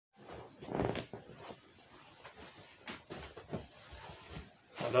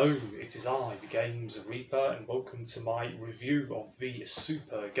Hello, it is I, the Games Reaper, and welcome to my review of the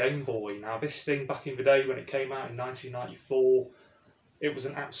Super Game Boy. Now, this thing, back in the day when it came out in 1994, it was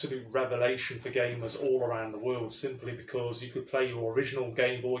an absolute revelation for gamers all around the world, simply because you could play your original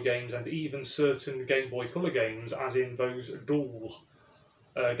Game Boy games and even certain Game Boy Color games, as in those dual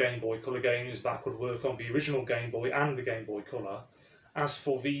Game Boy Color games that could work on the original Game Boy and the Game Boy Color. As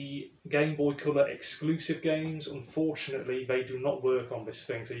for the Game Boy Color exclusive games, unfortunately, they do not work on this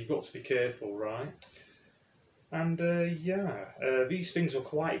thing, so you've got to be careful, right? And these things are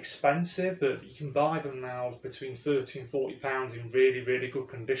quite expensive, but you can buy them now between £30 and £40 in really, really good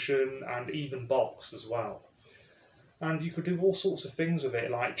condition, and even boxed as well. And you could do all sorts of things with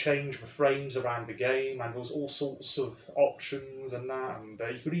it, like change the frames around the game, and there was all sorts of options and that, and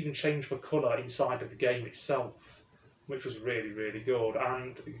you could even change the colour inside of the game itself, which was really, really good.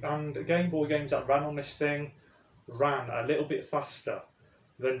 And Game Boy games that ran on this thing ran a little bit faster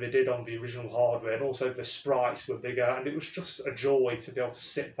than they did on the original hardware, and also the sprites were bigger, and it was just a joy to be able to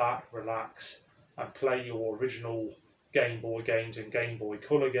sit back, relax, and play your original Game Boy games and Game Boy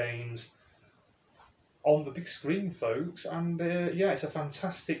Color games on the big screen, folks. And yeah, it's a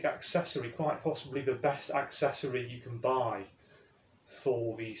fantastic accessory, quite possibly the best accessory you can buy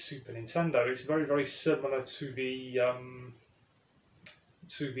for the Super Nintendo. It's very, very similar to the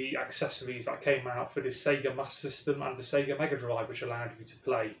accessories that came out for the Sega Master System and the Sega Mega Drive, which allowed you to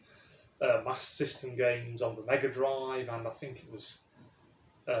play Master System games on the Mega Drive, and I think it was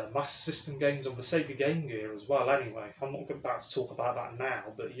Master System games on the Sega Game Gear as well. Anyway, I'm not about to talk about that now,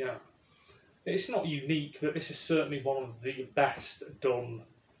 but yeah, it's not unique, but this is certainly one of the best done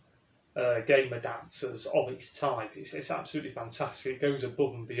game adapters of its type. It's absolutely fantastic. It goes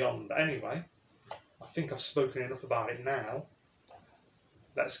above and beyond. But anyway, I think I've spoken enough about it now.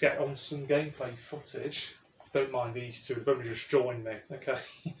 Let's get on some gameplay footage. Don't mind these two, they've only just joined me. Okay,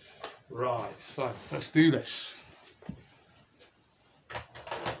 right, so let's do this.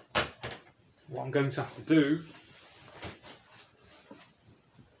 What I'm going to have to do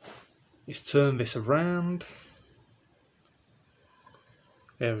is turn this around.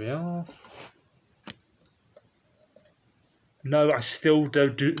 There we are. No, I still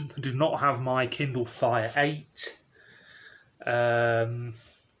do not have my Kindle Fire 8. I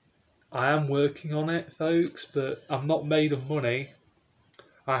am working on it, folks, but I'm not made of money.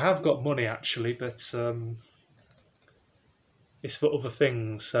 I have got money, actually, but it's for other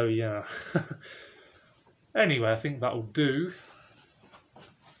things, so yeah. Anyway, I think that'll do.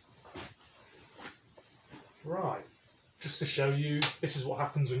 Right. Just to show you, this is what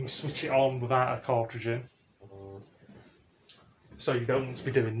happens when you switch it on without a cartridge in. So you don't want to be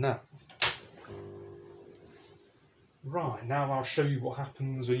doing that. Right, now I'll show you what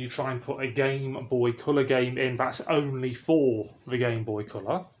happens when you try and put a Game Boy Color game in that's only for the Game Boy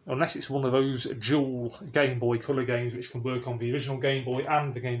Color. Unless it's one of those dual Game Boy Color games which can work on the original Game Boy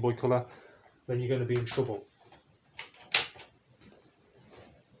and the Game Boy Color, then you're going to be in trouble.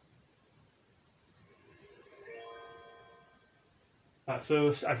 At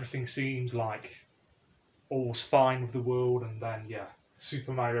first, everything seems like all's fine with the world, and then, yeah,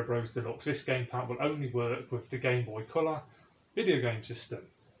 Super Mario Bros. Deluxe. This game pack will only work with the Game Boy Color video game system.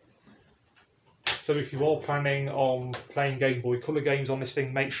 So if you are planning on playing Game Boy Color games on this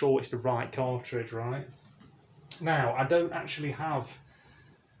thing, make sure it's the right cartridge, right? Now, I don't actually have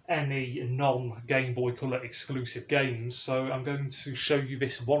any non-Game Boy Color exclusive games, so I'm going to show you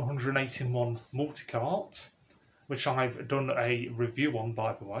this 181 multi-cart, which I've done a review on,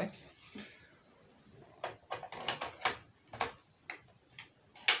 by the way.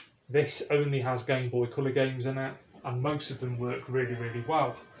 This only has Game Boy Color games in it, and most of them work really, really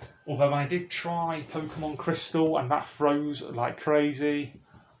well. Although I did try Pokemon Crystal, and that froze like crazy.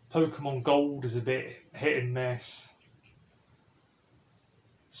 Pokemon Gold is a bit hit and miss.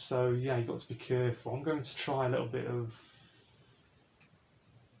 So yeah, you've got to be careful. I'm going to try a little bit of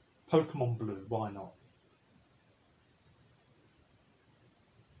Pokemon Blue, why not?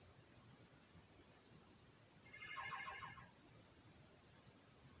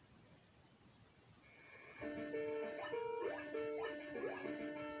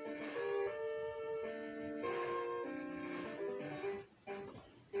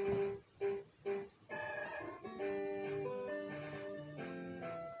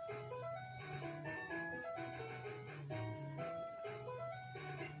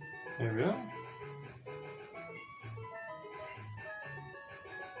 There we are.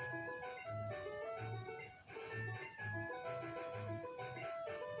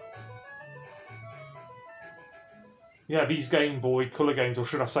 Yeah, these Game Boy Color games, or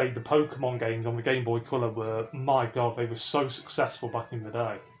should I say the Pokemon games on the Game Boy Color were, my god, they were so successful back in the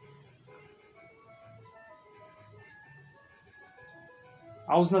day.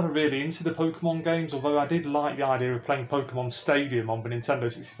 I was never really into the Pokemon games, although I did like the idea of playing Pokemon Stadium on the Nintendo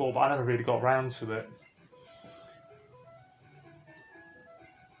 64, but I never really got around to it.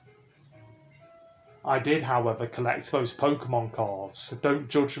 I did, however, collect those Pokemon cards. So don't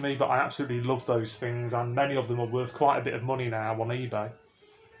judge me, but I absolutely love those things, and many of them are worth quite a bit of money now on eBay.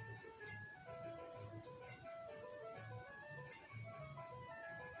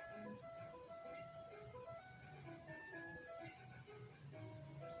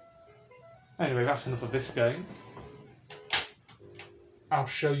 Anyway, that's enough of this game. I'll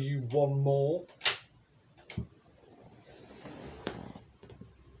show you one more.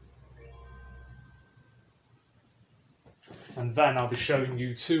 And then I'll be showing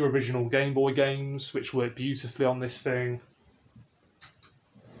you 2 original Game Boy games, which work beautifully on this thing.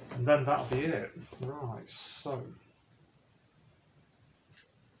 And then that'll be it. Right, so...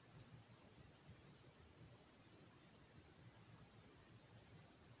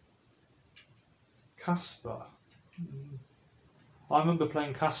 Casper. I remember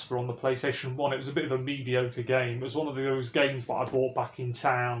playing Casper on the PlayStation 1. It was a bit of a mediocre game. It was one of those games that I bought back in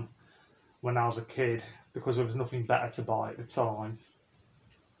town when I was a kid, because there was nothing better to buy at the time.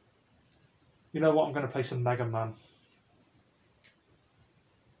 You know what, I'm going to play some Mega Man.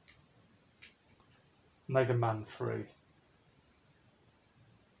 Mega Man 3.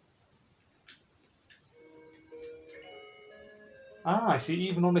 Ah, I see,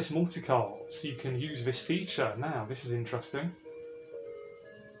 even on this multi-cards, you can use this feature. Now, this is interesting.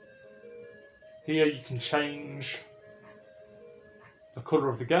 Here you can change the colour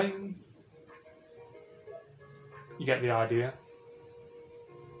of the game. You get the idea.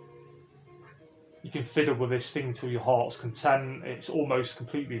 You can fiddle with this thing till your heart's content. It's almost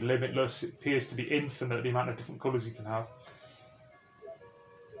completely limitless. It appears to be infinite, the amount of different colours you can have.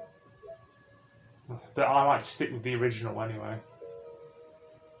 But I like to stick with the original anyway.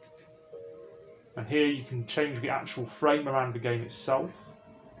 And here you can change the actual frame around the game itself.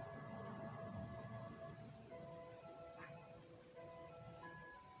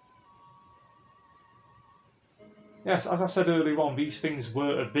 Yes, as I said earlier on, these things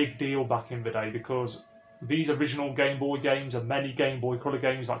were a big deal back in the day, because these original Game Boy games and many Game Boy Color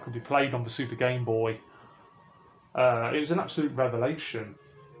games that could be played on the Super Game Boy, it was an absolute revelation.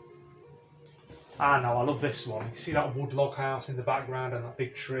 Ah, now I love this one. You see that wood log house in the background and that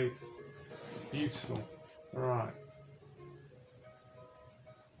big tree? Beautiful. Right.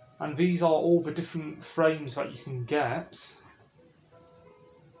 And these are all the different frames that you can get.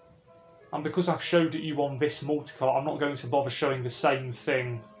 And because I've showed it you on this multi-cart, I'm not going to bother showing the same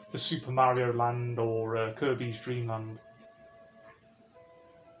thing for Super Mario Land or Kirby's Dream Land.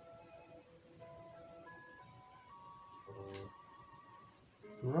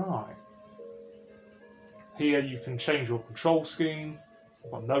 Right. Here you can change your control scheme.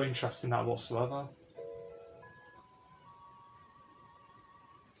 I've got no interest in that whatsoever.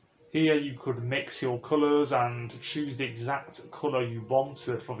 Here you could mix your colours and choose the exact colour you want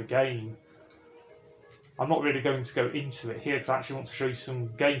for the game. I'm not really going to go into it here because I actually want to show you some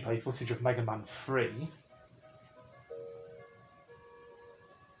gameplay footage of Mega Man 3.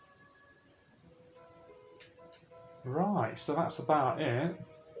 Right, so that's about it.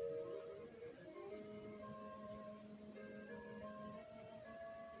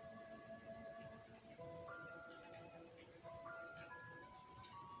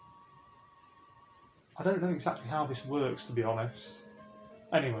 I don't know exactly how this works, to be honest.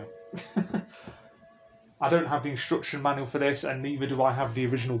 Anyway. I don't have the instruction manual for this, and neither do I have the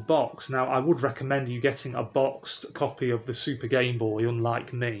original box. Now, I would recommend you getting a boxed copy of the Super Game Boy,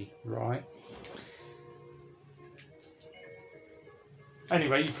 unlike me, right?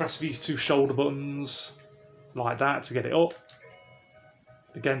 Anyway, you press these 2 shoulder buttons, like that, to get it up.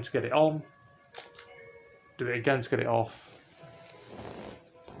 Again to get it on. Do it again to get it off.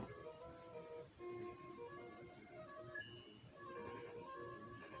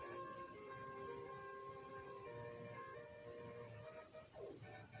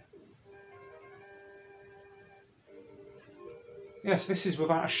 Yes, this is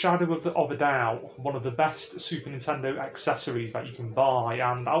without a shadow of a doubt one of the best Super Nintendo accessories that you can buy,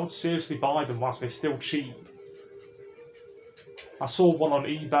 and I would seriously buy them whilst they're still cheap. I saw one on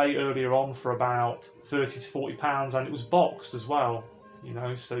eBay earlier on for about £30 to £40, and it was boxed as well, you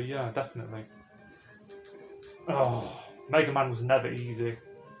know, so yeah, definitely. Oh, Mega Man was never easy.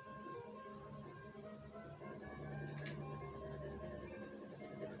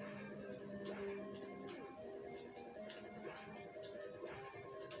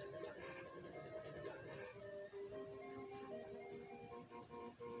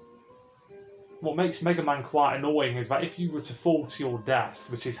 What makes Mega Man quite annoying is that if you were to fall to your death,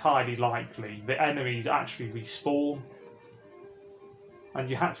 which is highly likely, the enemies actually respawn. And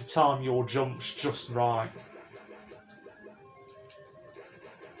you had to time your jumps just right.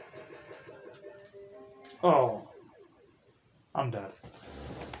 Oh, I'm dead.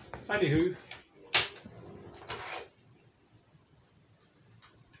 Anywho,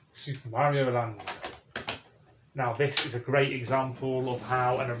 Super Mario Land. Now this is a great example of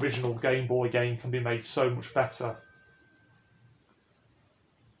how an original Game Boy game can be made so much better.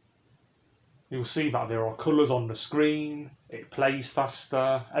 You'll see that there are colours on the screen, it plays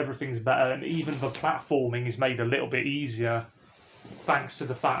faster, everything's better, and even the platforming is made a little bit easier thanks to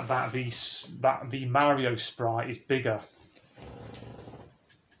the fact that the Mario sprite is bigger.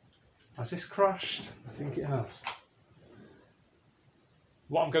 Has this crashed? I think it has.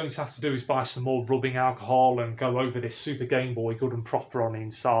 What I'm going to have to do is buy some more rubbing alcohol and go over this Super Game Boy good and proper on the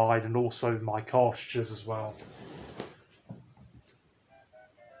inside, and also my cartridges as well.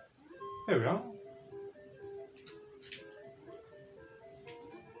 Here we are.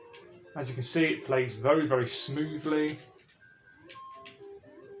 As you can see, it plays very, very smoothly.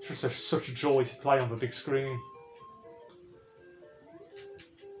 It's just such a joy to play on the big screen.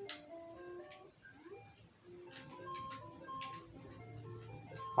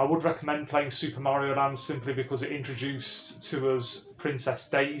 I would recommend playing Super Mario Land simply because it introduced to us Princess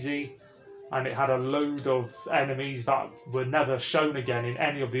Daisy, and it had a load of enemies that were never shown again in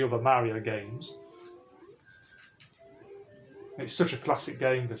any of the other Mario games. It's such a classic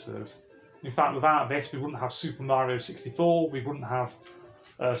game, this is. In fact, without this, we wouldn't have Super Mario 64, we wouldn't have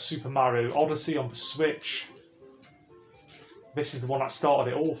Super Mario Odyssey on the Switch. This is the one that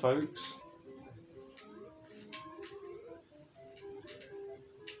started it all, folks.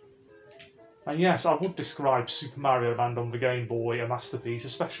 And yes, I would describe Super Mario Land on the Game Boy a masterpiece,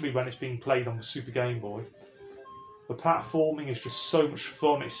 especially when it's being played on the Super Game Boy. The platforming is just so much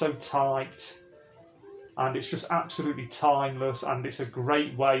fun, it's so tight, and it's just absolutely timeless, and it's a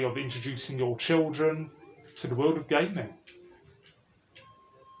great way of introducing your children to the world of gaming.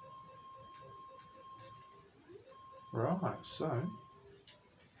 Right, so...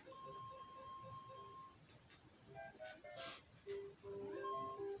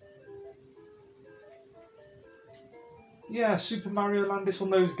 yeah, Super Mario Land is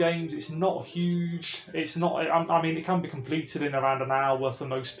one of those games, it's not huge, it's not, I mean, it can be completed in around an hour for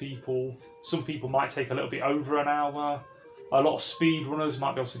most people. Some people might take a little bit over an hour. A lot of speedrunners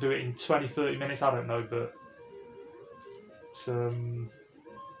might be able to do it in 20-30 minutes, I don't know, but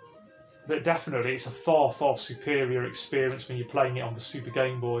definitely it's a far, far superior experience when you're playing it on the Super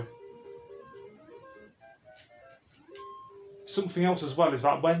Game Boy. Something else as well is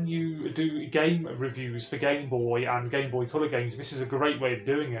that when you do game reviews for Game Boy and Game Boy Color games, this is a great way of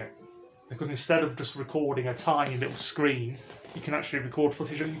doing it. Because instead of just recording a tiny little screen, you can actually record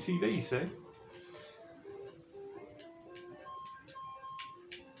footage on your TV, you see?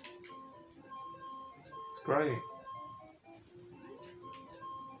 It's great.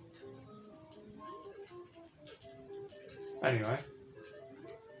 Anyway.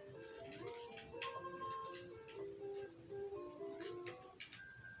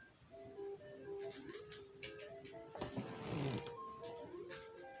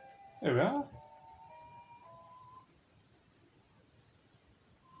 There we are.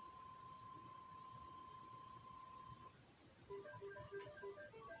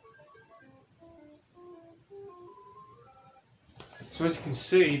 So as you can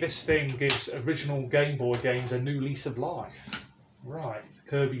see, this thing gives original Game Boy games a new lease of life. Right,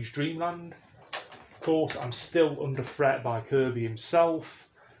 Kirby's Dream Land. Of course, I'm still under threat by Kirby himself.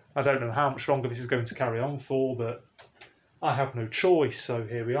 I don't know how much longer this is going to carry on for, but I have no choice, so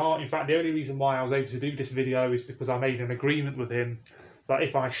here we are. In fact, the only reason why I was able to do this video is because I made an agreement with him that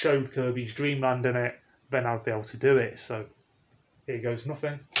if I showed Kirby's Dream Land in it, then I'd be able to do it, so here goes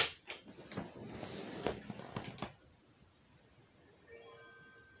nothing.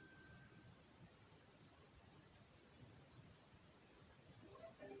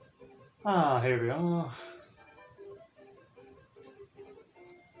 Ah, here we are.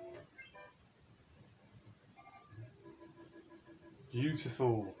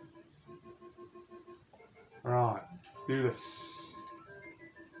 Beautiful. Right, let's do this.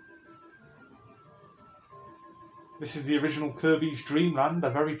 This is the original Kirby's Dream Land, a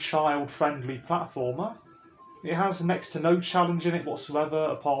very child-friendly platformer. It has next to no challenge in it whatsoever,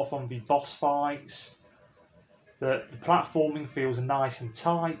 apart from the boss fights. The platforming feels nice and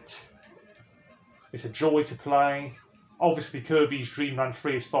tight. It's a joy to play. Obviously, Kirby's Dream Land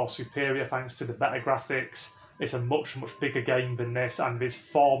 3 is far superior thanks to the better graphics. It's a much bigger game than this, and there's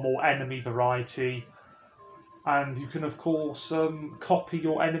far more enemy variety. And you can, of course, copy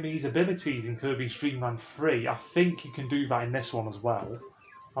your enemy's abilities in Kirby's Dream Land 3. I think you can do that in this one as well.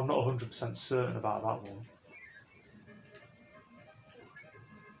 I'm not 100% certain about that one.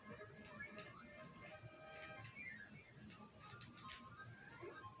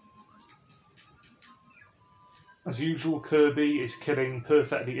 As usual, Kirby is killing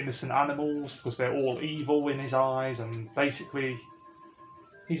perfectly innocent animals because they're all evil in his eyes, and basically,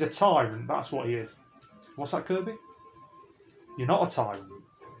 he's a tyrant. That's what he is. What's that, Kirby? You're not a tyrant.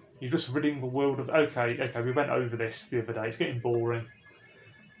 You're just ridding the world of... Okay, we went over this the other day. It's getting boring.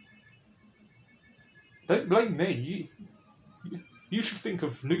 Don't blame me. You should think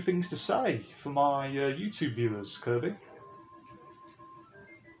of new things to say for my YouTube viewers, Kirby.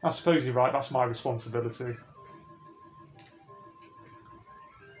 I suppose you're right. That's my responsibility.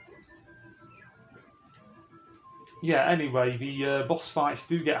 Yeah, anyway, the boss fights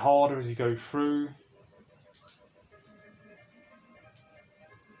do get harder as you go through.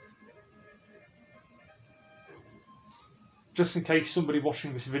 Just in case somebody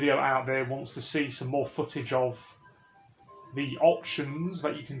watching this video out there wants to see some more footage of the options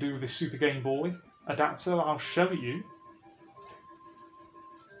that you can do with this Super Game Boy adapter, I'll show you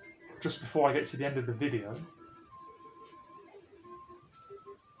just before I get to the end of the video.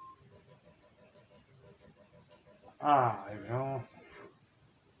 Ah, here we are.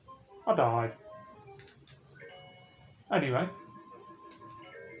 I died. Anyway.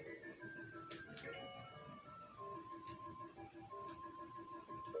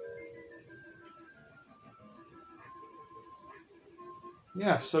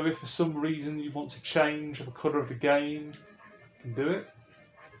 Yeah, so if for some reason you want to change the colour of the game, you can do it.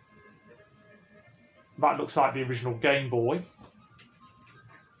 That looks like the original Game Boy.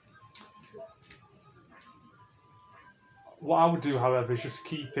 What I would do, however, is just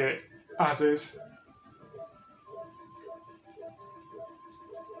keep it as is.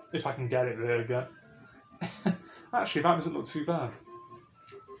 If I can get it there again. Actually, that doesn't look too bad.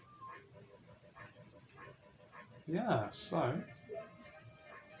 Yeah, so...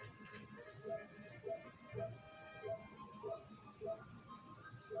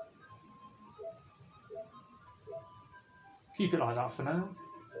 keep it like that for now.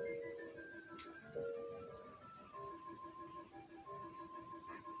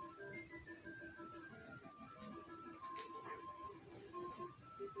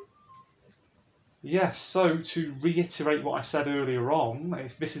 Yes, so to reiterate what I said earlier on,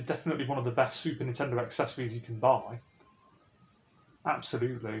 this is definitely one of the best Super Nintendo accessories you can buy.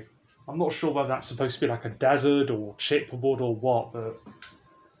 Absolutely. I'm not sure whether that's supposed to be like a desert or chipboard or what, but...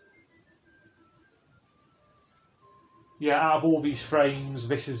 yeah, out of all these frames,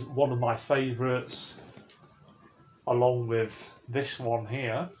 this is one of my favourites, along with this one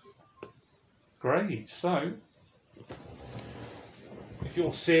here. Great, so... if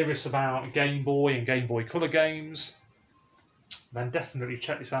you're serious about Game Boy and Game Boy Color games, then definitely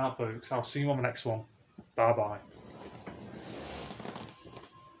check this out, folks. I'll see you on the next one. Bye-bye.